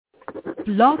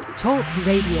Blog Talk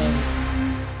Radio.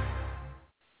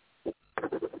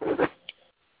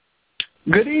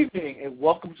 Good evening and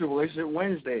welcome to Relationship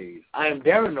Wednesdays. I am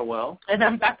Darren Noel. And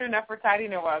I'm Dr. Nefertiti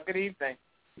Noel. Good evening.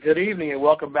 Good evening and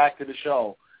welcome back to the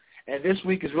show. And this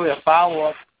week is really a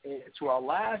follow-up to our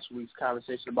last week's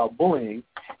conversation about bullying,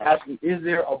 asking, is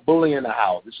there a bully in the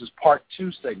house? This is part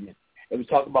 2 segment, and we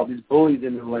talk about these bullies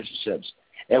in the relationships.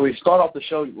 And we start off the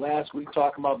show last week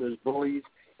talking about there's bullies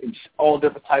in all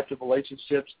different types of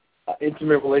relationships,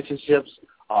 intimate relationships,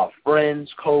 friends,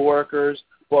 co-workers.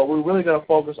 Well, we're really going to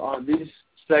focus on these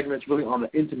segments really on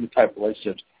the intimate type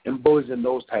relationships and bullies in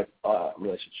those type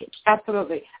relationships.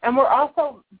 Absolutely. And we're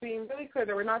also being really clear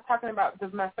that we're not talking about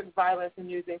domestic violence and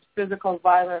using physical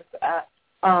violence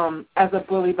as a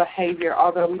bully behavior,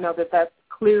 although we know that that's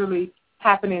clearly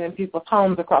happening in people's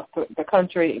homes across the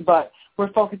country. But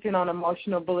we're focusing on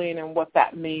emotional bullying and what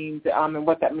that means and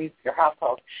what that means to your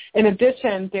household. In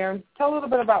addition, Darren, tell a little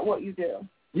bit about what you do.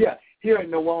 Yeah. Here at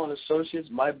Noel and Associates,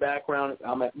 my background is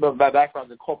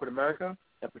in corporate America,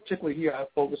 and particularly here I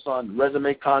focus on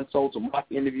resume consults,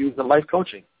 mock interviews, and life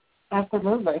coaching.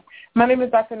 Absolutely. My name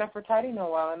is Dr. Nefertiti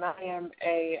Noel, and I am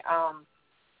a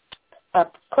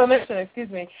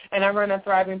clinician, and I run a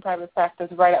thriving private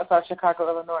practice right outside Chicago,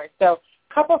 Illinois. So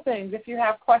a couple things. If you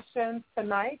have questions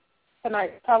tonight's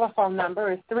telephone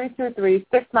number is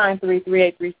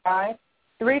 323-693-3835,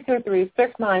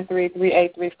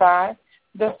 323-693-3835.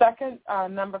 The second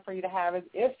number for you to have is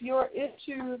if your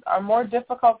issues are more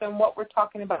difficult than what we're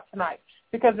talking about tonight.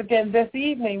 Because, again, this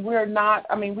evening we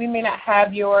may not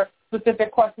have your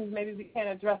specific questions. Maybe we can't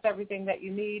address everything that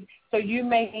you need. So you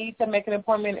may need to make an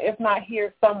appointment, if not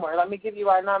here, somewhere. Let me give you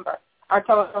our number. Our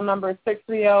telephone number is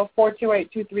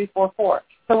 630-428-2344.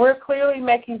 So we're clearly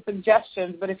making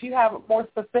suggestions, but if you have a more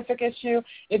specific issue,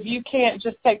 if you can't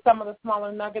just take some of the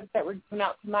smaller nuggets that we're giving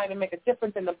out tonight and make a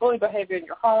difference in the bully behavior in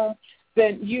your home,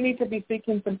 then you need to be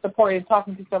seeking some support and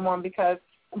talking to someone, because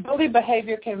bully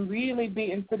behavior can really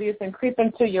be insidious and creep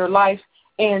into your life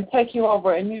and take you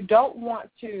over, and you don't want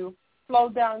to slow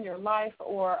down your life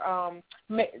or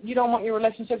you don't want your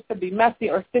relationships to be messy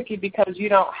or sticky because you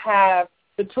don't have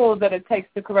the tools that it takes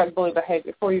to correct bully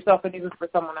behavior for yourself and even for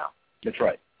someone else. That's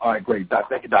right. All right, great.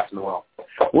 Thank you, Dr. Noel.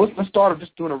 Well, let's start with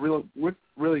just doing a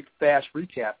really fast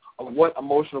recap of what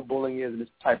emotional bullying is in this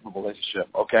type of relationship,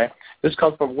 okay? This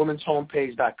comes from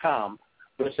women'shomepage.com,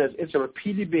 but it says it's a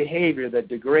repeated behavior that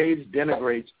degrades,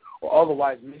 denigrates, or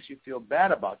otherwise makes you feel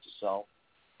bad about yourself,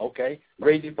 okay,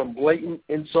 ranging from blatant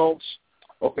insults,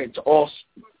 okay, to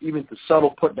even to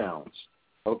subtle put-downs,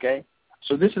 okay?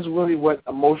 So this is really what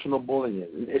emotional bullying is.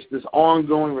 It's this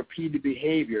ongoing, repeated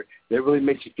behavior that really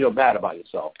makes you feel bad about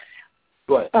yourself.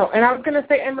 Go ahead. Oh, and I was going to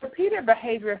say, and repeated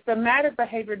behavior, thematic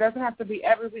behavior doesn't have to be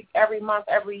every week, every month,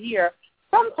 every year.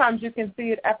 Sometimes you can see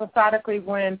it episodically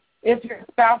if your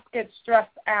spouse gets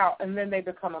stressed out and then they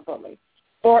become a bully.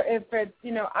 Or if it's,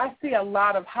 I see a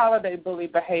lot of holiday bully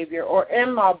behavior or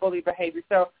in-law bully behavior.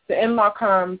 So the in-law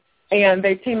comes and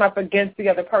they team up against the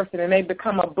other person, and they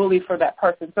become a bully for that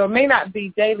person. So it may not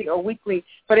be daily or weekly,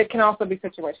 but it can also be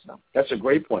situational. That's a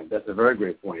great point. That's a very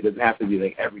great point. It doesn't have to be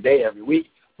like every day, every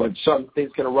week, but certain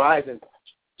things can arise and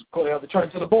they turn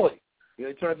into the bully.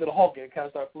 They turn into the Hulk and kind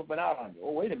of start flipping out on you.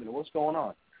 Oh, wait a minute, what's going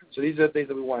on? So these are the things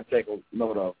that we want to take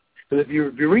note of. Because if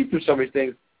you read through some of these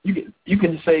things, you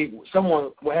can say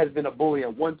someone has been a bully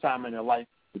at one time in their life,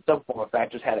 with some form of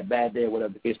fact, just had a bad day or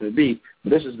whatever the case may be. But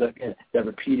this is that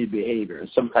repeated behavior,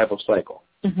 some type of cycle.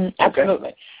 Mm-hmm. Okay?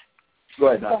 Absolutely. Go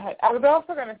ahead. I was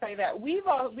also going to say that we've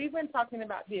been talking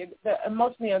about the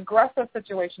emotionally aggressive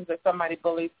situations that somebody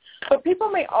bullies, but people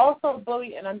may also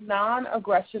bully in a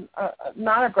non-aggressive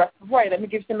way. Let me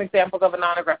give you some examples of a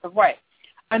non-aggressive way.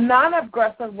 A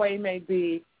non-aggressive way may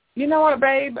be, you know what,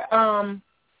 babe, can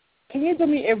you do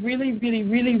me a really, really,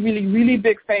 really, really, really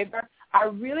big favor? I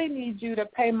really need you to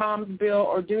pay Mom's bill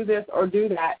or do this or do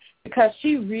that because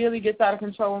she really gets out of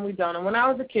control when we don't. And when I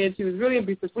was a kid, she was really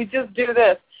abusive. We just do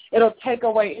this. It'll take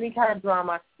away any kind of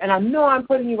drama. And I know I'm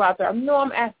putting you out there. I know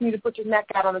I'm asking you to put your neck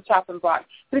out on the chopping block.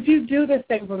 But if you do this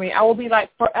thing for me, I will be,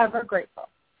 forever grateful.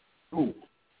 Ooh,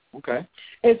 okay.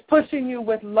 It's pushing you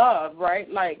with love, right?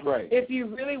 Right. If you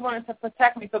really wanted to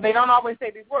protect me, so they don't always say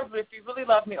these words, but if you really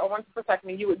love me or want to protect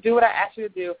me, you would do what I asked you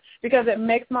to do because it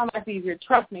makes my life easier.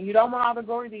 Trust me, you don't want all the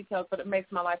gory details, but it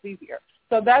makes my life easier.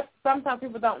 So that's sometimes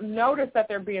people don't notice that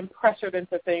they're being pressured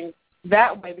into things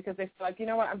that way because they feel like, you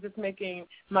know what, I'm just making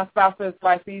my spouse's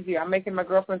life easier. I'm making my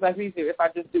girlfriend's life easier if I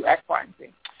just do X, Y, and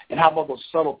Z. And how about those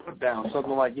subtle put-downs,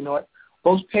 something like, you know what,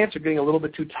 those pants are getting a little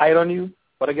bit too tight on you,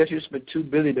 but I guess you've just been too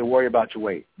busy to worry about your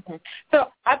weight. Mm-hmm. So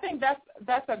I think that's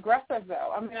aggressive,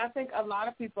 though. I mean, I think a lot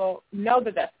of people know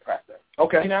that that's aggressive.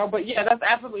 Okay. You know, but yeah, that's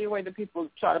absolutely a way that people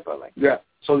try to bully. Yeah.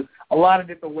 So a lot of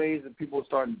different ways that people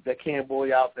that can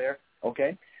bully out there.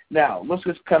 Okay. Now let's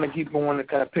just kind of keep going and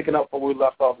kind of picking up where we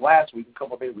left off last week. A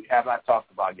couple of things we have not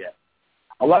talked about yet.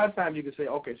 A lot of times you can say,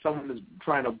 okay, someone is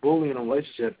trying to bully in a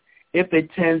relationship if they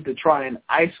tend to try and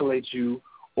isolate you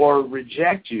or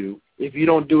reject you if you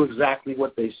don't do exactly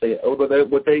what they say, or what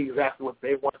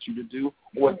they want you to do,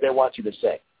 or what they want you to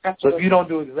say. Absolutely. So if you don't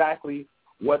do exactly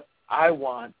what I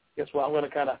want, guess what? I'm going to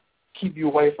kind of keep you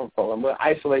away from folks. I'm going to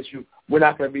isolate you. We're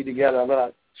not going to be together. I'm going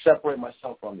to separate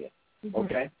myself from you.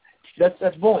 Okay?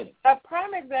 That's bullying. A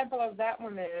prime example of that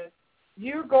one is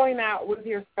you're going out with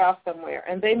your spouse somewhere,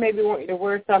 and they maybe want you to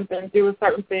wear something, do a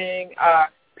certain thing,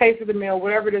 pay for the meal,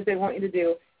 whatever it is they want you to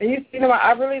do. And you say, you know what,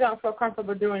 I really don't feel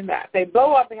comfortable doing that. They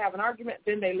blow up, they have an argument,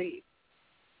 then they leave.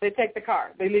 They take the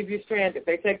car. They leave you stranded.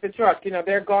 They take the truck. You know,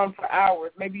 they're gone for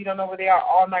hours. Maybe you don't know where they are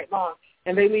all night long.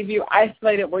 And they leave you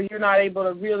isolated where you're not able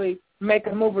to really make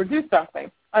a move or do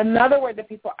something. Another way that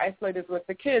people isolate is with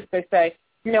the kids. They say,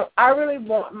 you know, I really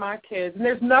want my kids, and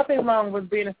there's nothing wrong with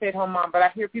being a stay-at-home mom, but I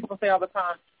hear people say all the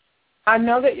time, I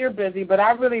know that you're busy, but I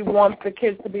really want the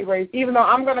kids to be raised. Even though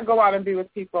I'm going to go out and be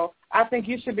with people, I think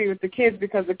you should be with the kids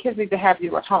because the kids need to have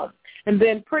you at home. And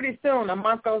then pretty soon, a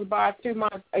month goes by, 2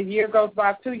 months, a year goes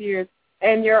by, 2 years,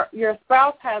 and your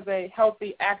spouse has a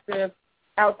healthy, active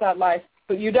outside life,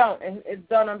 but you don't. And it's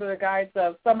done under the guise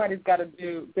of somebody's got to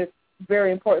do this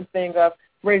very important thing of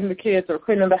raising the kids or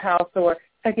cleaning the house or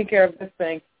taking care of this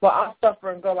thing, while I'll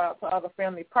suffer and go out to other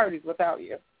family parties without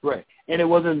you. Right. And it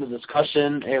wasn't the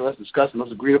discussion, hey, let's discuss it,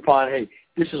 let's agree upon, hey,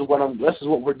 this is what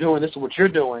we're doing, this is what you're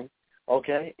doing,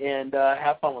 okay, and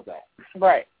have fun with that.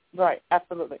 Right,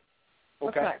 absolutely.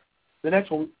 What's Okay. next? The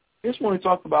next one, this one we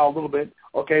talked about a little bit,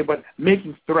 okay, but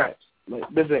making threats. Like,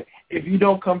 listen, if you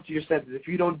don't come to your senses, if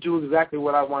you don't do exactly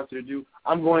what I want you to do,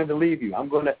 I'm going to leave you. I'm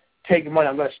going to take money.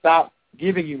 I'm going to stop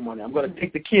giving you money. I'm going to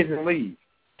take the kids and leave.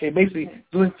 Okay, basically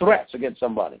doing threats against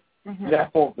somebody.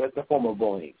 That's a form of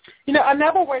bullying. You know,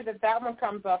 another way that one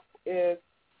comes up is,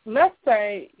 let's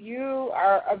say you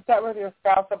are upset with your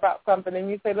spouse about something,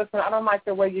 and you say, listen, I don't like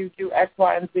the way you do X,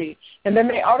 Y, and Z. And then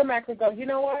they automatically go, you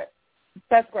know what?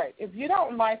 That's great. If you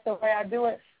don't like the way I do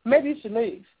it, maybe you should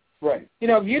leave. Right. You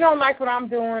know, if you don't like what I'm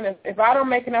doing, if I don't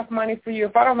make enough money for you,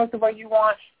 if I don't look the way you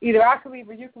want, either I can leave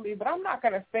or you can leave, but I'm not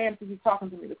going to stand for you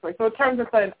talking to me this way. So it turns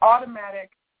into an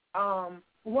automatic,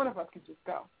 one of us can just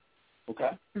go.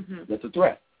 Okay. That's a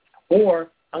threat. Or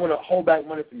I'm going to hold back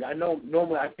money from you. I know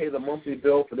normally I pay the monthly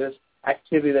bill for this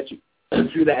activity that you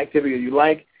do, the activity you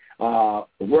like, the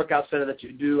workout center that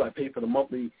you do. I pay for the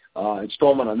monthly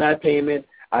installment on that payment.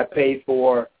 I pay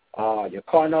for your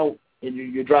car note, and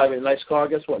you're driving a nice car.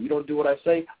 Guess what? You don't do what I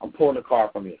say, I'm pulling the car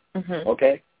from you.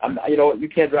 Okay? You know what? You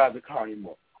can't drive the car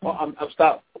anymore. Or I'm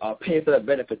stop paying for that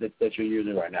benefit that you're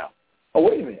using right now. Oh,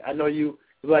 wait a minute. I know you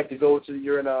like to go to,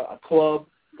 you're in a club,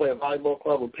 play a volleyball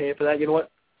club, we're paying for that. You know what?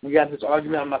 We got this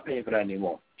argument, I'm not paying for that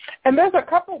anymore. And there's a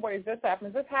couple ways this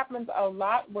happens. This happens a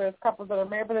lot with couples that are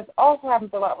married, but this also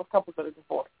happens a lot with couples that are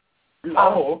divorced.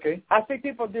 Oh, okay. I see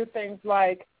people do things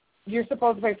like, you're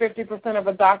supposed to pay 50% of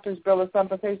a doctor's bill or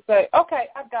something. So you say, okay,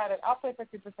 I've got it. I'll pay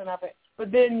 50% of it.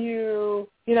 But then you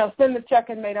send the check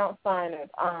and they don't sign it.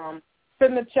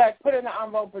 Send the check, put it in the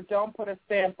envelope, but don't put a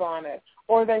stamp on it.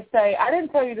 Or they say, I didn't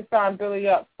tell you to sign Billy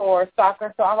up for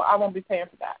soccer, so I won't be paying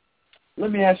for that.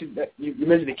 Let me ask you, you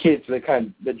mentioned the kids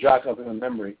that jogs up in my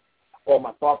memory or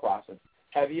my thought process.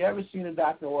 Have you ever seen a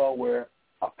Dr. Noel where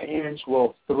parents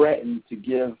will threaten to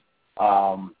give,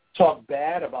 talk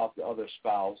bad about the other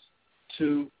spouse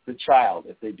to the child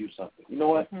if they do something? You know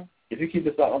what? If you keep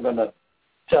this up, I'm going to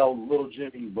tell little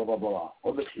Jimmy blah, blah, blah.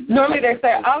 Normally they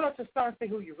say, I'll let your son see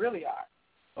who you really are.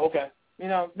 Okay. You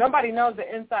know, nobody knows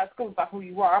the inside scoop about who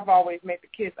you are. I've always made the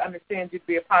kids understand you to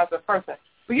be a positive person.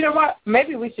 But you know what?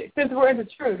 Maybe we should, since we're into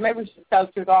truth, maybe we should tell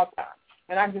the truth all the time.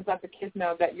 And I just let the kids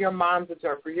know that your mom's a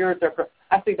jerk or you're a jerk.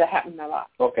 I see that happening a lot.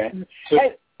 Okay. So,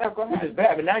 go ahead. Which is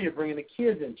bad, but now you're bringing the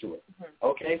kids into it.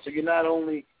 Okay? So you're not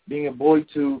only being a bully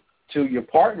to your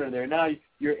partner there, now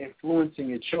you're influencing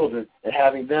your children and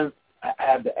having them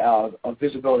have a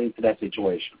visibility into that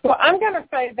situation. Well, I'm going to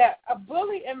say that a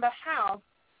bully in the house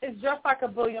is just like a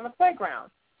bully on the playground.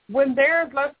 When there's,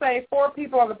 let's say, 4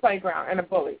 people on the playground and a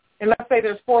bully, and let's say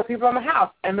there's 4 people in the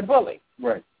house and the bully.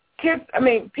 Right.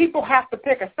 People have to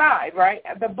pick a side, right?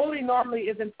 The bully normally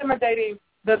is intimidating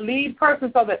the lead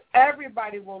person so that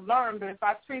everybody will learn that if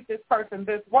I treat this person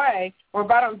this way or if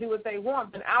I don't do what they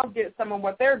want, then I'll get some of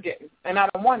what they're getting, and I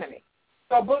don't want any.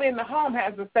 So a bully in the home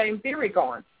has the same theory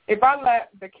going. If I let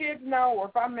the kids know or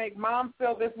if I make mom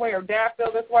feel this way or dad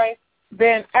feel this way,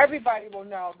 then everybody will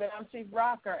know that I'm Chief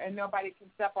Rocker and nobody can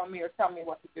step on me or tell me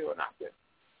what to do or not do.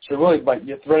 So really, but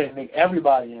you're threatening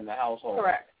everybody in the household.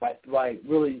 Correct. By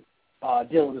really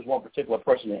dealing with this one particular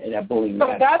person in that bullying.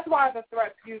 So that's why the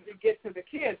threats usually get to the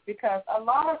kids, because a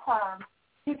lot of times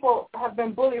people have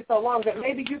been bullied so long that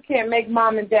maybe you can't make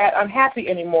mom and dad unhappy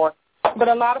anymore. But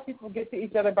a lot of people get to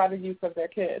each other by the use of their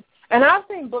kids. And I've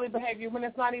seen bully behavior when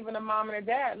it's not even a mom and a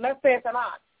dad. Let's say it's an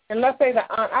aunt. And let's say the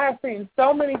aunt, I have seen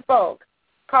so many folks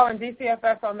calling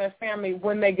DCFS on their family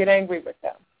when they get angry with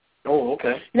them. Oh,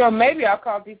 okay. Maybe I'll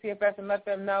call DCFS and let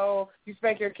them know you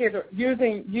spank your kids, or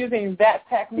using that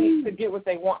technique to get what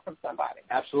they want from somebody.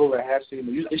 Absolutely. I have seen.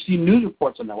 You see news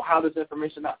reports on that. Well, how does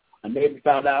information out? A neighbor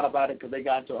found out about it because they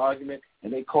got into an argument,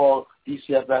 and they called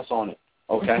DCFS on it.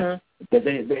 Okay?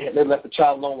 Mm-hmm. They left the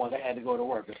child alone while they had to go to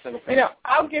work instead of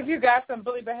I'll give you guys some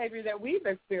bully behavior that we've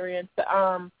experienced.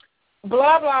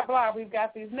 Blah, blah, blah, we've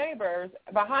got these neighbors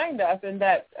behind us, and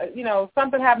that,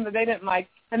 something happened that they didn't like,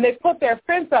 and they put their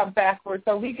fence up backwards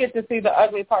so we get to see the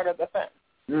ugly part of the fence.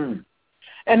 Mm.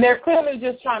 And they're clearly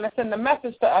just trying to send a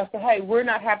message to us that, hey, we're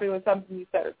not happy with something you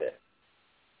said or did.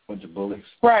 Bunch of bullies.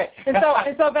 Right. And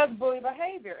so that's bully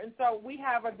behavior. And so we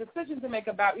have a decision to make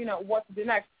about, what to do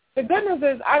next. The good news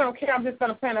is I don't care. I'm just going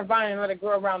to plant a vine and let it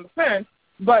grow around the fence.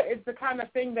 But it's the kind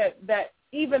of thing that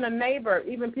even a neighbor,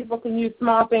 even people can use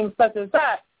small things such as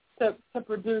that to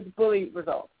produce bully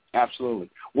results. Absolutely.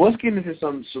 Well, let's get into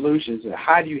some solutions.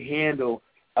 How do you handle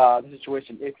the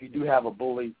situation if you do have a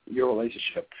bully in your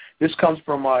relationship? This comes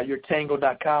from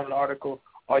yourtango.com, an article,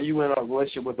 Are You in a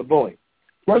Relationship with a Bully?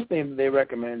 First thing they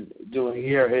recommend doing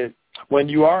here is when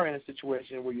you are in a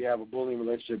situation where you have a bullying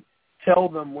relationship, tell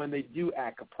them when they do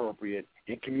act appropriate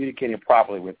and communicating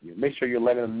properly with you. Make sure you're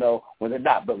letting them know when they're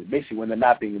not bullied, basically when they're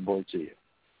not being bullied to you.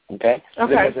 Okay?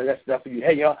 That's definitely,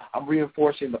 hey, I'm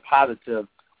reinforcing the positive,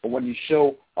 but when you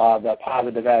show the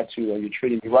positive attitude or you're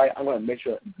treating me right, I'm going to make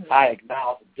sure I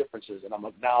acknowledge the differences and I'm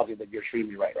acknowledging that you're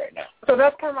treating me right now. So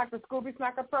that's kind of like the Scooby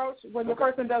Snack approach. When the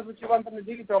person does what you want them to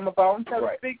do, you throw them a bone, so to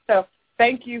speak. So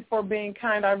thank you for being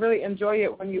kind. I really enjoy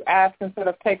it when you ask instead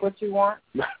of take what you want.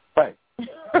 Right.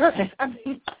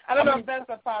 I don't know if that's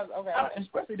a positive. Okay.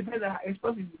 Especially depends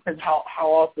how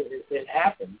often it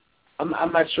happens.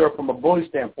 I'm not sure from a bully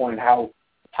standpoint how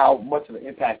much of an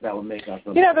impact that would make on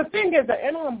somebody. The thing is, the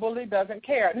interim bully doesn't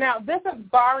care. Now, this is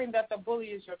barring that the bully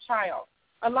is your child.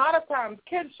 A lot of times,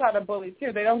 kids try to bully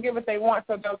too. They don't get what they want,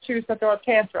 so they'll choose to throw a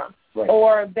tantrum,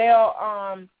 or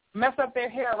they'll mess up their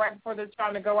hair right before they're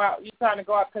trying to go out. You're trying to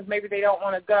go out because maybe they don't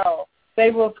want to go.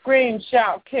 They will scream,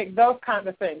 shout, kick, those kinds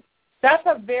of things. That's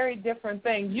a very different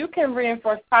thing. You can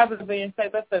reinforce positively and say,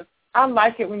 listen, I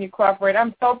like it when you cooperate.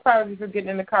 I'm so proud of you for getting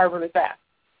in the car really fast.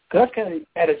 Because kind of,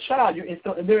 at a child,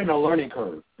 they're in a learning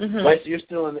curve, right? So you're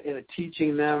still in a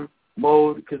teaching them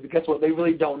mode because guess what? They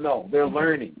really don't know. They're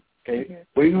learning, okay?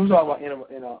 But you talk about in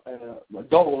an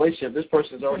adult relationship, this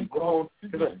person is already grown.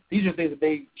 These are things that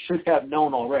they should have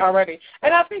known already.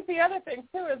 And I think the other thing,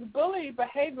 too, is bully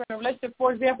behavior in a relationship.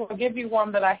 For example, I'll give you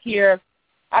one that I hear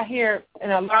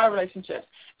in a lot of relationships.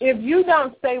 If you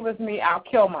don't stay with me, I'll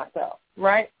kill myself,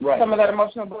 right? Some of that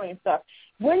emotional bullying stuff.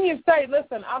 When you say,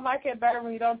 listen, I like it better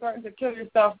when you don't threaten to kill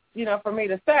yourself, for me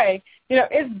to stay,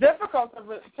 it's difficult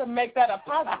to make that a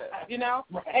positive,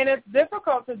 And it's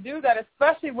difficult to do that,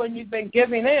 especially when you've been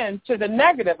giving in to the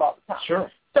negative all the time.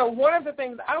 Sure. So one of the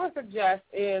things I would suggest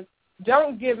is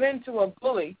don't give in to a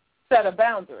bully, set a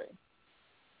boundary.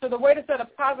 So the way to set a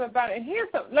positive boundary, and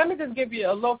let me just give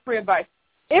you a little free advice.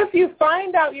 If you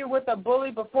find out you're with a bully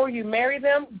before you marry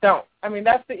them, don't. I mean,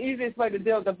 that's the easiest way to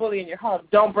deal with a bully in your home.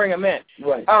 Don't bring them in.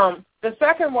 Right. The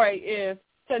second way is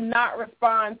to not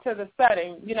respond to the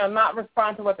setting, not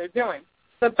respond to what they're doing.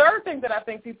 The third thing that I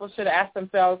think people should ask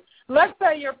themselves, let's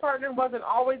say your partner wasn't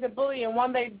always a bully and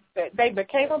one day they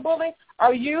became a bully.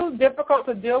 Are you difficult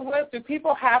to deal with? Do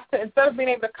people have to, instead of being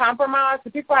able to compromise, do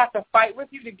people have to fight with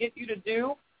you to get you to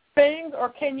do things, or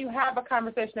can you have a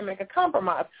conversation and make a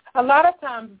compromise? A lot of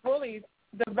times bullies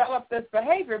develop this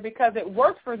behavior because it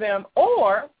works for them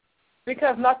or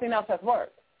because nothing else has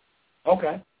worked.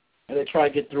 Okay. And they try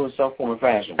to get through in some form or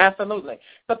fashion. Absolutely.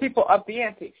 So people up the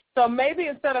ante. So maybe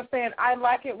instead of saying, I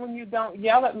like it when you don't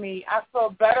yell at me, I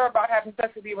feel better about having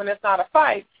sex with you when it's not a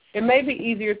fight, it may be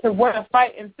easier to, when a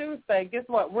fight ensues, say, guess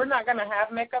what, we're not going to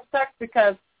have make-up sex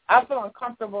because I feel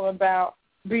uncomfortable about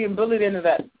being bullied into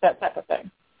that type of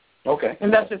thing. Okay.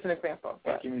 And that's just an example.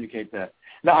 Communicate that.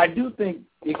 Now, I do think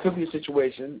it could be a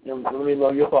situation, and let me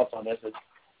know your thoughts on this,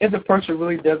 if the person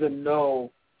really doesn't know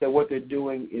that what they're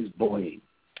doing is bullying.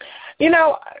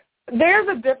 There's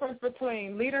a difference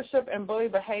between leadership and bully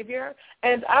behavior,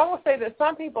 and I will say that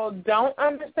some people don't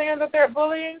understand that they're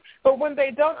bullying, but when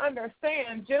they don't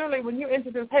understand, generally when you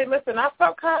introduce, hey, listen, I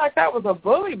felt kind of like that was a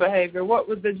bully behavior.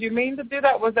 Did you mean to do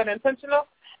that? Was that intentional?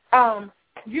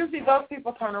 Usually those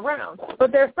people turn around.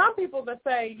 But there's some people that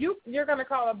say, you're going to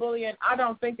call it bullying, I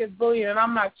don't think it's bullying, and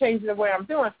I'm not changing the way I'm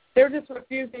doing. They're just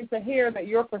refusing to hear that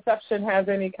your perception has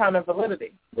any kind of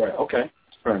validity. Right, okay,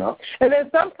 fair enough. And then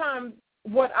sometimes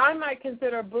what I might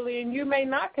consider bullying, you may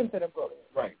not consider bullying.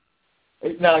 Right.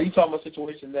 Now, are you talking about a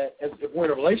situation that if we're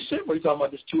in a relationship, or are you talking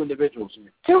about just two individuals?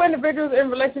 Two individuals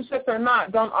in relationships or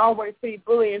not don't always see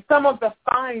bullying. Some of the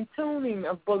fine-tuning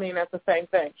of bullying is the same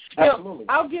thing. Absolutely.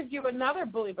 I'll give you another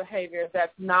bully behavior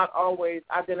that's not always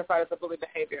identified as a bully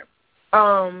behavior.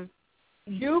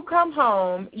 You come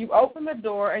home, you open the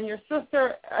door, and your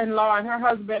sister-in-law and her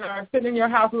husband are sitting in your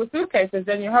house with suitcases,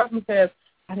 and your husband says,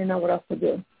 I didn't know what else to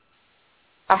do.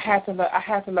 I had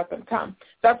to let them come.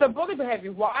 That's a bully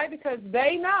behavior. Why? Because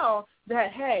they know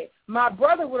that, hey, my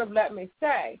brother would have let me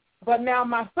stay, but now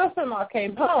my sister-in-law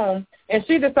came home, and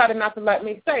she decided not to let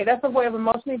me stay. That's a way of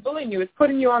emotionally bullying you. It's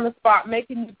putting you on the spot,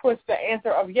 making you push the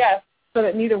answer of yes so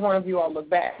that neither one of you all look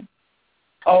bad.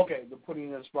 Okay, the putting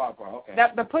you on the spot part, okay.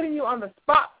 The putting you on the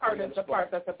spot part is the part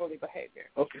that's a bully behavior.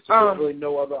 Okay, so there's really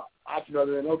no other option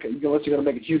other than, okay, unless you're going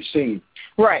to make a huge scene.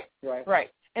 Right.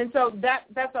 And so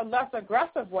that's a less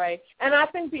aggressive way. And I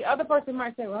think the other person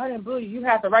might say, well, I didn't bully you. You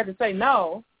have the right to say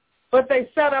no. But they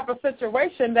set up a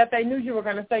situation that they knew you were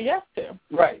going to say yes to.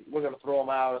 Right. We're going to throw them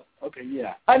out. Okay,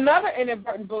 yeah. Another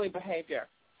inadvertent bully behavior.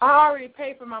 I already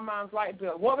paid for my mom's light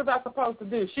bill. What was I supposed to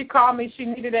do? She called me. She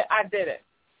needed it. I did it.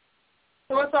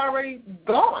 So it's already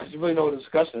gone. There's really no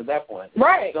discussion at that point.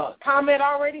 Right. Comment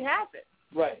already happened.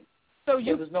 Right. So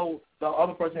the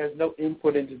other person has no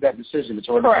input into that decision. It's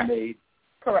already been made.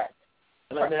 Correct.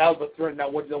 And that was a threat. Now,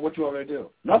 what you want me to do?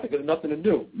 Nothing. There's nothing to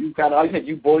do. You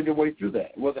you bullied your way through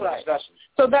that. It wasn't a discussion.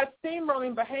 So that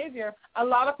steamrolling behavior, a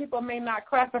lot of people may not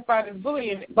classify it as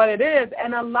bullying, but it is,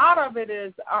 and a lot of it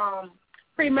is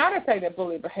premeditated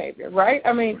bully behavior, right?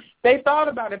 I mean, they thought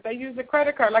about it. They used a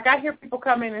credit card. Like I hear people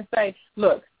come in and say,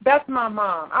 look, that's my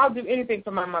mom. I'll do anything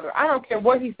for my mother. I don't care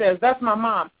what he says. That's my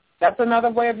mom. That's another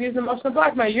way of using emotional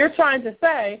blackmail. You're trying to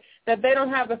say that they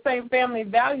don't have the same family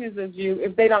values as you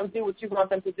if they don't do what you want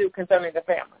them to do concerning the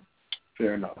family.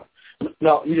 Fair enough.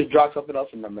 No, you just dropped something else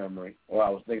in my memory, or I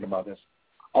was thinking about this,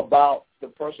 about the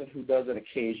person who does it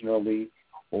occasionally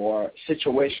or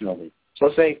situationally.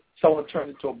 So say someone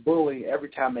turns into a bully every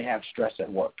time they have stress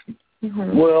at work.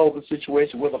 Mm-hmm. Will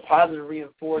the positive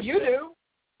reinforcement... You do.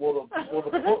 Well, that's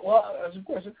a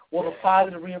question. Will the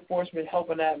positive reinforcement help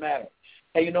in that matter?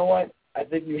 Hey, you know what? I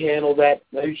think you handled that.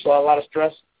 You saw a lot of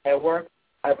stress at work.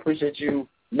 I appreciate you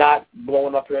not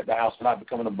blowing up here at the house and not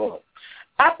becoming a bully.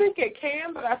 I think it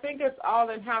can, but I think it's all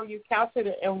in how you couch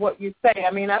it and what you say.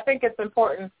 I mean, I think it's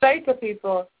important to say to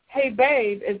people, hey,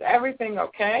 babe, is everything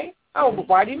okay? Oh, but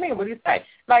why do you mean? What do you say?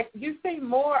 Like, you seem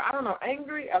more, I don't know,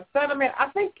 angry, upset. I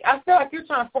feel like you're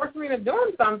trying to force me into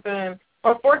doing something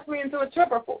or force me into a trip.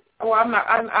 I'm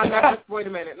not, wait a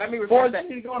minute. Let me report that.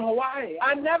 You're going to Hawaii.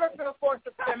 I never feel forced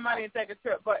to spend money and take a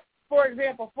trip. But, for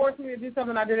example, force me to do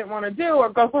something I didn't want to do or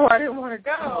go somewhere I didn't want to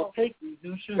go. I'll take you,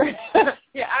 do shoot.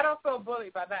 Yeah, I don't feel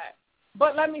bullied by that.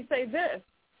 But let me say this.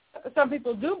 Some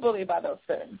people do bully by those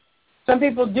things. Some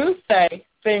people do say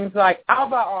things like, I'll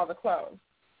buy all the clothes.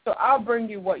 So I'll bring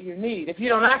you what you need. If you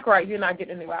don't act right, you're not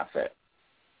getting a new outfit.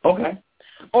 Okay.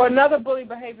 Or another bully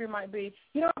behavior might be,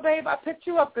 you know, babe, I picked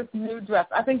you up this new dress.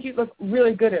 I think you look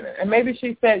really good in it. And maybe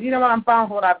she said, you know what, I'm fine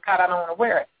with what I've got. I don't want to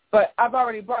wear it. But I've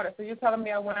already bought it. So you're telling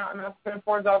me I went out and I spent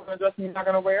 $4 on a dress and you're not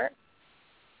going to wear it?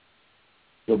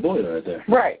 You're a bully right there.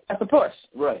 Right. That's a push.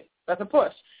 Right. That's a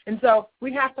push. And so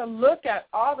we have to look at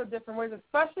all the different ways,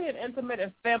 especially in intimate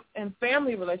and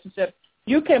family relationships.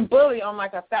 You can bully on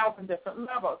like 1,000 different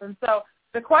levels. And so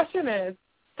the question is,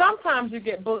 sometimes you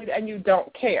get bullied and you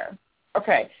don't care.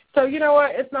 Okay, so you know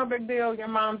what? It's no big deal. Your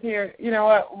mom's here. You know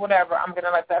what? Whatever. I'm going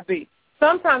to let that be.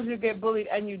 Sometimes you get bullied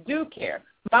and you do care.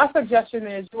 My suggestion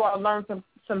is you all learn some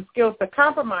skills to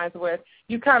compromise with.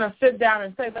 You kind of sit down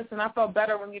and say, listen, I feel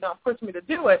better when you don't push me to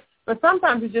do it. But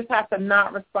sometimes you just have to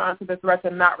not respond to the threats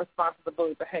and not respond to the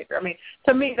bully behavior. I mean,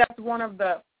 to me, that's one of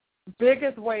the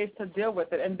biggest ways to deal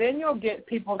with it. And then you'll get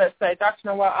people that say, Dr.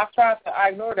 Noel, I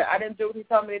ignored it. I didn't do what he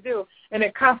told me to do. And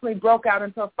it constantly broke out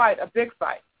into a fight, a big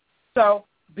fight. So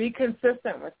be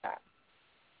consistent with that.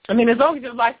 I mean, as long as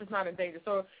your life is not in danger.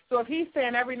 So if he's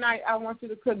saying every night, I want you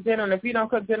to cook dinner, and if you don't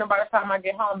cook dinner by the time I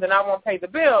get home, then I won't pay the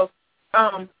bills,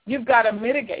 you've got to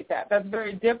mitigate that. That's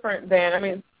very different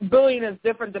than, bullying is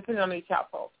different depending on each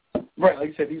household. Right,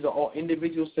 like I said, these are all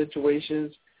individual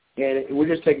situations, and we're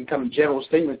just taking kind of general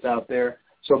statements out there.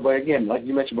 So, but again, like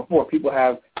you mentioned before, people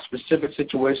have specific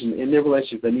situations in their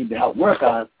relationship they need to help work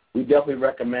on. We definitely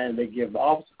recommend they give the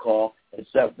office a call and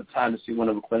set up the time to see one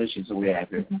of the clinicians that we have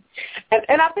here.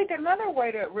 And I think another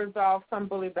way to resolve some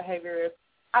bully behavior is,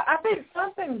 I think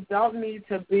some things don't need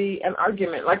to be an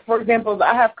argument. Like, for example,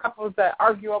 I have couples that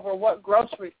argue over what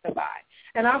groceries to buy.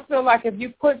 And I feel like if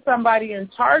you put somebody in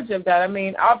charge of that, I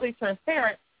mean, I'll be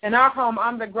transparent. In our home,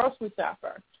 I'm the grocery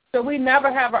shopper. So we never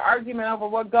have an argument over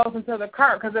what goes into the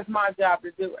cart because it's my job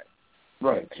to do it.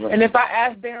 Right. And if I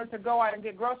ask Darren to go out and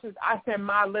get groceries, I send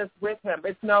my list with him.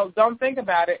 It's no, don't think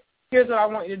about it. Here's what I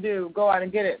want you to do. Go out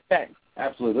and get it. Thanks.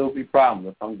 Absolutely. There will be problems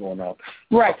if I'm going out.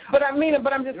 Right. But I'm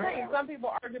just saying, some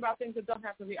people argue about things that don't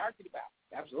have to be argued about.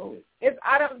 Absolutely. If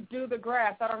I don't do the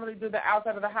grass, I don't really do the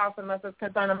outside of the house unless it's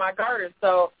concerning my garden.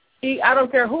 So I don't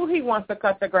care who he wants to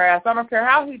cut the grass. I don't care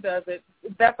how he does it.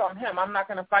 That's on him. I'm not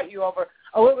going to fight you over,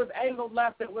 oh, it was angled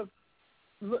left, it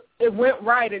went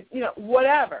right,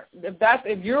 whatever.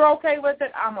 If you're okay with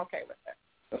it, I'm okay with it.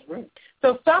 That's right.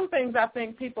 So some things I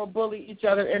think people bully each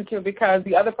other into because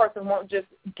the other person won't just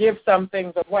give some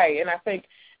things away. And I think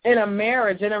in a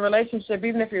marriage, in a relationship,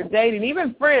 even if you're dating,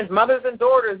 even friends, mothers and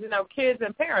daughters, kids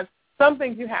and parents, some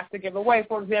things you have to give away.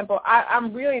 For example,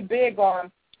 I'm really big on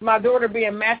my daughter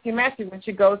being matchy-matchy when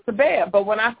she goes to bed. But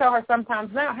when I tell her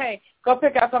sometimes now, hey, go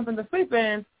pick out something to sleep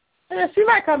in, she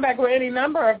might come back with any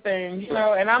number of things,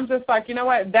 and I'm just like, you know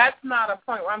what, that's not a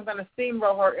point where I'm going to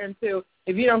steamroll her into,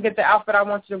 if you don't get the outfit I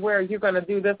want you to wear, you're going to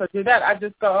do this or do that. I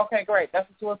just go, okay, great, that's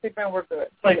what you want to sleep in, we're good.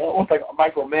 It's like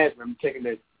micromanagement. I'm taking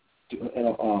it,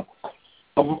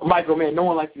 microman. No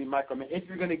one likes to be microman. If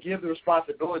you're going to give the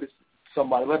responsibility to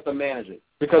somebody, let them manage it.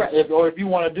 Because if you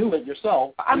want to do it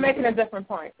yourself. I'm making a different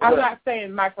point. I'm not saying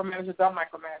micromanagers don't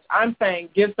micromanage. I'm saying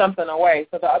give something away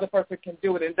so the other person can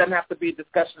do it. It doesn't have to be a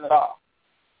discussion at all.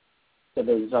 That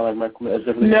doesn't sound like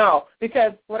micromanagement. No,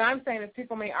 because what I'm saying is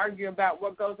people may argue about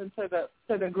what goes into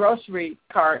the grocery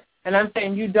cart, and I'm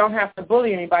saying you don't have to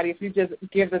bully anybody if you just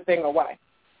give the thing away.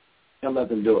 And let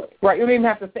them do it. Right. You don't even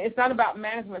have to say. It's not about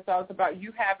management, though. It's about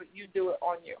you have it, you do it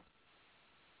on you.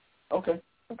 Okay.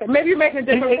 Okay, maybe you're making a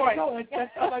different point. No, that's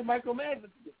not like micromanagement.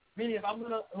 Meaning,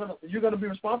 if you're going to be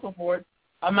responsible for it,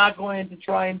 I'm not going to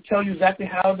try and tell you exactly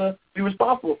how to be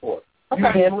responsible for it. Okay.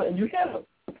 You handle it, and you handle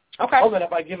it. Okay. Oh, then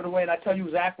if I give it away and I tell you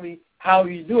exactly how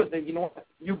you do it, then you know what?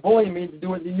 You're bullying me to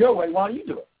do it in your way. Why don't you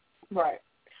do it? Right.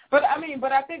 But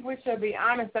I think we should be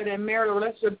honest that in marital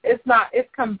relationships, it's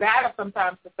combative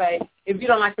sometimes to say, if you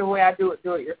don't like the way I do it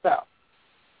yourself.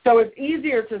 So it's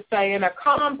easier to say in a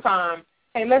calm time,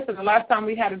 hey, listen, the last time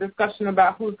we had a discussion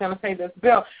about who's going to pay this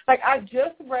bill. Like, I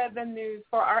just read the news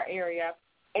for our area,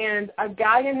 and a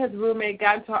guy and his roommate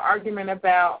got into an argument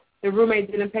about the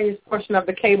roommate didn't pay his portion of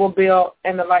the cable bill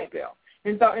and the light bill.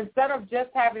 And so instead of just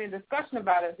having a discussion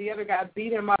about it, the other guy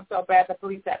beat him up so bad the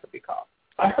police had to be called.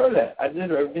 I heard that. I did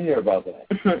hear about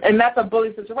that. And that's a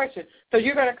bully situation. So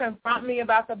you're going to confront me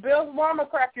about the bills? Well, I'm going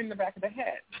to crack you in the back of the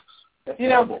head. That's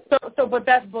but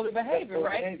that's bully behavior,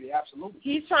 right? Behavior, absolutely.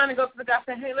 He's trying to go to the guy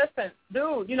saying, hey, listen,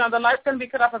 dude, the light's going to be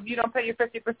cut off if you don't pay your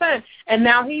 50%. And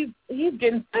now he's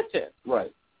getting stitches.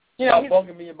 Right. Stop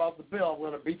bugging me about the bill. I'm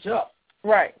going to beat you up.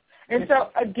 Right. And so,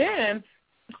 again,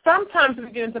 sometimes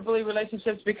we get into bully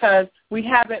relationships because we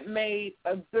haven't made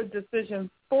a good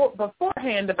decision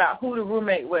beforehand about who to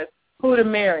roommate with, who to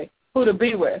marry, who to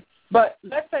be with. But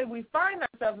let's say we find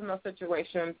ourselves in those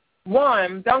situations.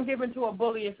 One, don't give in to a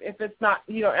bully if it's not,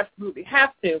 you don't absolutely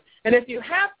have to. And if you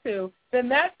have to, then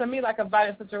that's, to me, like a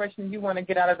violent situation. You want to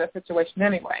get out of that situation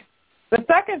anyway. The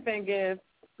second thing is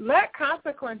let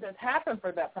consequences happen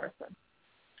for that person.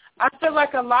 I feel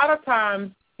like a lot of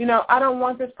times, I don't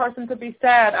want this person to be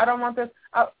sad. I don't want this.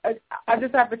 I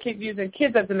just have to keep using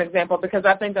kids as an example because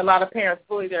I think a lot of parents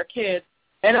bully their kids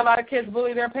and a lot of kids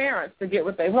bully their parents to get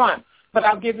what they want. But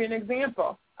I'll give you an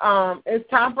example. It's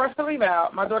time for us to leave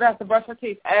out. My daughter has to brush her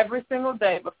teeth every single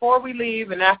day before we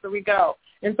leave and after we go.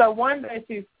 And so one day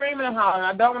she's screaming and hollering,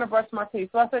 I don't want to brush my teeth.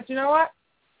 So I said, you know what?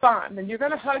 Fine. Then you're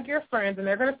going to hug your friends, and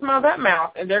they're going to smell that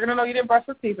mouth, and they're going to know you didn't brush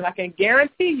your teeth. And I can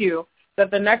guarantee you that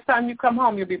the next time you come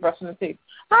home, you'll be brushing the teeth.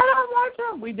 I don't want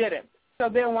to. We didn't. So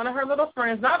then one of her little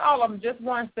friends, not all of them, just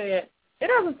one said, it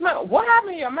doesn't smell. What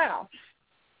happened to your mouth?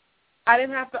 I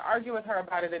didn't have to argue with her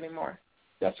about it anymore.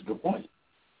 That's a good point.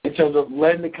 In terms of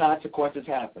letting the consequences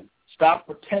happen. Stop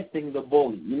protecting the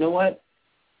bully. You know what?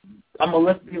 I'm gonna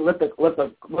let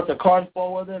the cards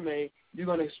fall where they may. You're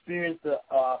gonna experience the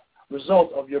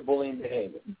result of your bullying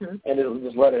behavior, and it'll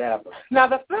just let it happen. Now,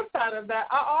 the flip side of that,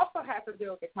 I also have to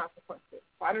deal with the consequences.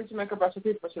 Why didn't you make a bunch of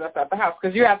people when you left out the house?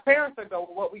 Because you have parents that go,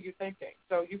 well, what were you thinking?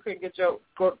 So you couldn't get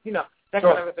that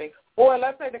kind of a thing. Or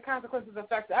let's say the consequences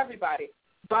affect everybody.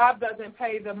 Bob doesn't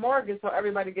pay the mortgage, so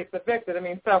everybody gets evicted. I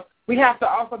mean, so we have to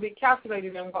also be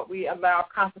calculated in what we allow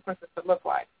consequences to look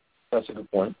like. That's a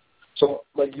good point. So,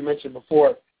 like you mentioned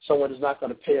before, someone is not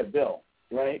going to pay a bill,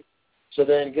 right? So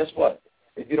then, guess what?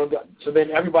 If you don't, so then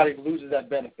everybody loses that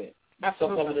benefit.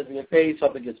 Absolutely. Something doesn't get paid,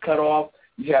 something gets cut off.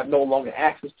 You have no longer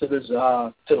access to this,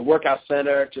 to the workout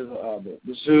center, to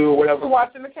the zoo, whatever. To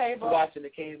watching the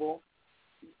cable.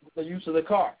 The use of the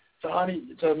car.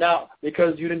 So now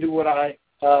because you didn't do what I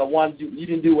wanted to do, you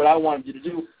didn't do what I wanted you to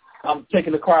do, I'm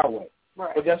taking the car away.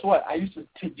 Right. But guess what? I used to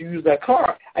use that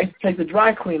car. I used to take the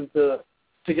dry clean to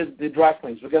get the dry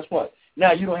cleans. But guess what?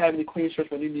 Now you don't have any clean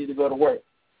shirts when you need to go to work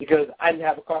because I didn't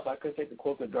have a car, so I couldn't take the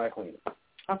clothes to the dry cleaner.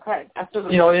 Okay,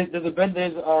 absolutely. You know, there's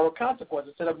a consequence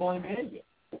instead of bullying behavior.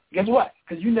 Guess what?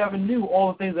 Because you never knew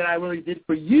all the things that I really did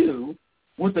for you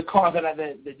with the car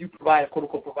that you provided, quote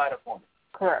unquote, provided for me.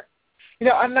 Correct. You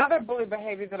know, another bully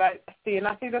behavior that I see, and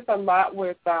I see this a lot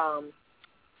with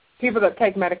people that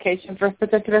take medication for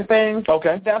particular things.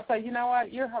 Okay. They'll say, you know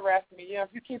what, you're harassing me. You know, if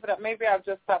you keep it up, maybe I'll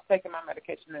just stop taking my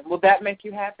medication. And will that make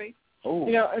you happy? Ooh.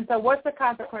 You know, and so what's the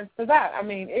consequence to that? I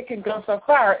mean, it can go so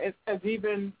far as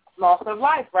even loss of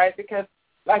life, right? Because,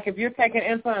 like, if you're taking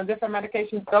insulin and different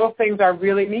medications, those things are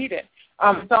really needed.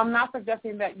 So I'm not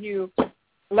suggesting that you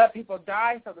let people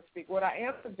die, so to speak. What I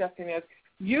am suggesting is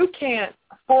you can't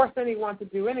force anyone to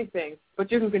do anything,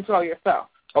 but you can control yourself.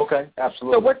 Okay,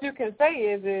 absolutely. So what you can say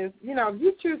is, you know, if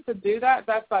you choose to do that,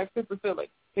 that's like super silly.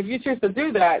 If you choose to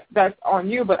do that, that's on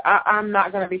you, but I'm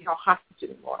not going to be held hostage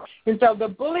anymore. And so the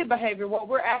bully behavior, what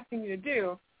we're asking you to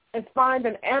do is find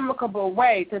an amicable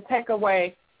way to take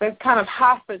away the kind of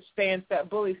hostage stance that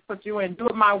bullies put you in. Do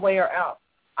it my way or else.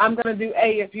 I'm going to do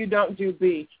A if you don't do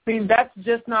B. I mean, that's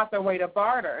just not the way to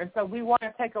barter. And so we want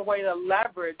to take away the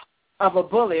leverage of a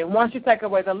bully. And once you take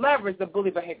away the leverage, the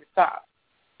bully behavior stops.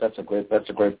 That's a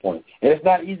great point. And it's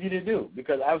not easy to do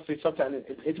because obviously sometimes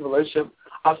in a relationship,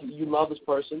 obviously you love this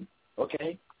person,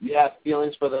 okay? You have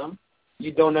feelings for them.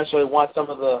 You don't necessarily want some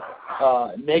of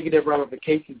the negative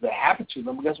ramifications that happen to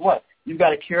them. But guess what? You've got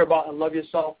to care about and love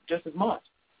yourself just as much.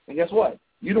 And guess what?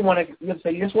 You don't want to. You're going to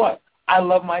say, guess what? I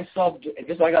love myself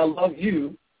just like I love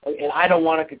you, and I don't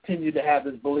want to continue to have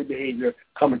this bully behavior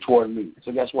coming toward me.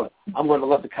 So guess what? I'm going to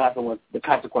let the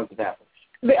consequences happen.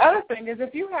 The other thing is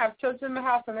if you have children in the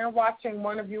house and they're watching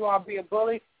one of you all be a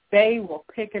bully, they will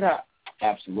pick it up.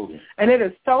 Absolutely. And it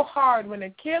is so hard when a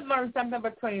kid learns something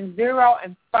between 0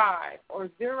 and 5 or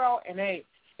 0 and 8.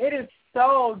 It is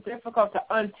so difficult to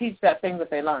unteach that thing that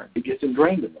they learned. It gets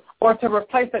ingrained in them. Or to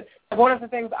replace it. One of the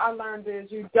things I learned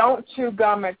is you don't chew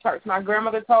gum at church. My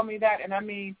grandmother told me that, and I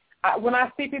mean, when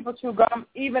I see people chew gum,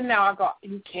 even now I go,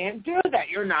 you can't do that.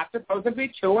 You're not supposed to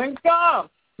be chewing gum.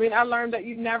 I mean, I learned that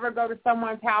you never go to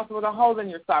someone's house with a hole in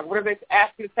your sock. What if they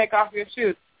ask you to take off your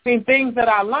shoes? I mean, things that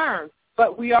I learned.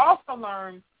 But we also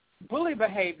learn bully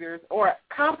behaviors or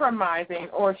compromising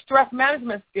or stress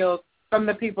management skills from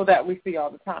the people that we see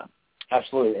all the time.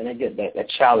 Absolutely. And again, that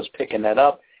child is picking that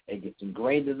up. It gets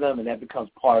ingrained in them, and that becomes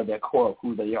part of their core of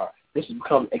who they are. This has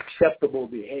become acceptable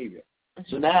behavior.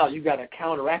 So now you've got to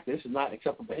counteract this. This is not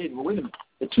acceptable behavior. But wait a minute.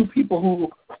 The two people who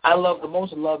I love the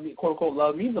most and love me, quote, unquote,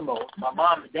 love me the most, my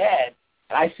mom and dad,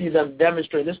 and I see them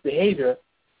demonstrate this behavior,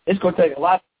 it's going to take a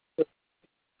lot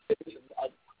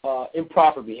of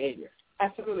improper behavior.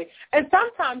 Absolutely. And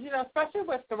sometimes, you know, especially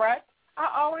with threats, I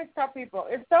always tell people,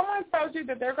 if someone tells you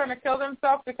that they're going to kill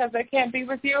themselves because they can't be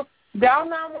with you, dial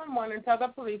 911 and tell the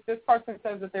police this person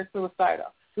says that they're suicidal.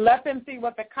 Let them see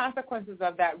what the consequences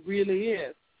of that really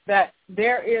is, that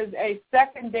there is a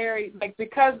secondary, like,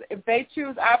 because if they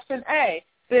choose option A,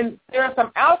 then there are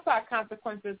some outside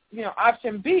consequences, you know,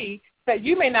 option B, that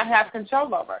you may not have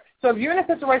control over. So if you're in a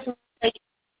situation where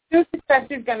you suspect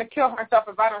she's going to kill herself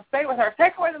if I don't stay with her,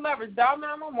 take away the leverage, dial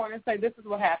 911 and say, this is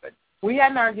what happened. We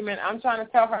had an argument. I'm trying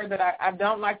to tell her that I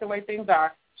don't like the way things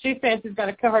are. She's saying she's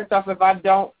going to kill herself if I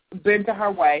don't bend to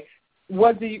her way.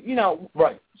 What do you know?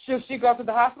 Right. Should she go to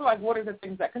the hospital? Like, what are the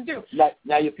things that can do?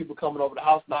 Now you have people coming over the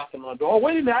house, knocking on the door. Oh,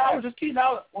 wait a minute, I was just kidding.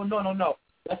 Oh, no.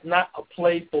 That's not a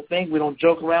playful thing. We don't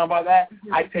joke around by that.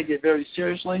 Mm-hmm. I take it very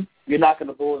seriously. You're not going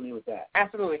to bully me with that.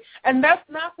 Absolutely. And that's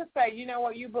not to say, you know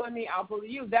what, you bully me, I'll bully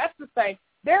you. That's to say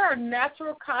there are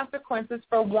natural consequences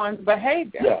for one's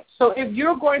behavior. Yes. So if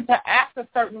you're going to act a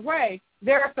certain way,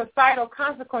 there are societal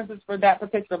consequences for that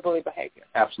particular bully behavior.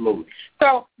 Absolutely.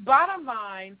 So bottom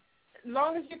line,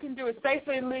 long as you can do it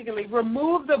safely and legally,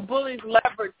 remove the bully's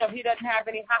leverage so he doesn't have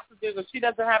any hostages or she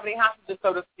doesn't have any hostages,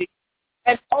 so to speak.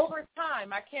 And over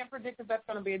time, I can't predict if that's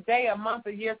going to be a day, a month,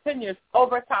 a year, 10 years.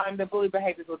 Over time, the bully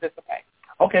behaviors will dissipate.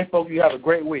 Okay, folks, you have a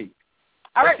great week.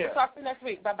 All right, we'll talk to you next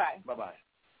week. Bye-bye. Bye-bye.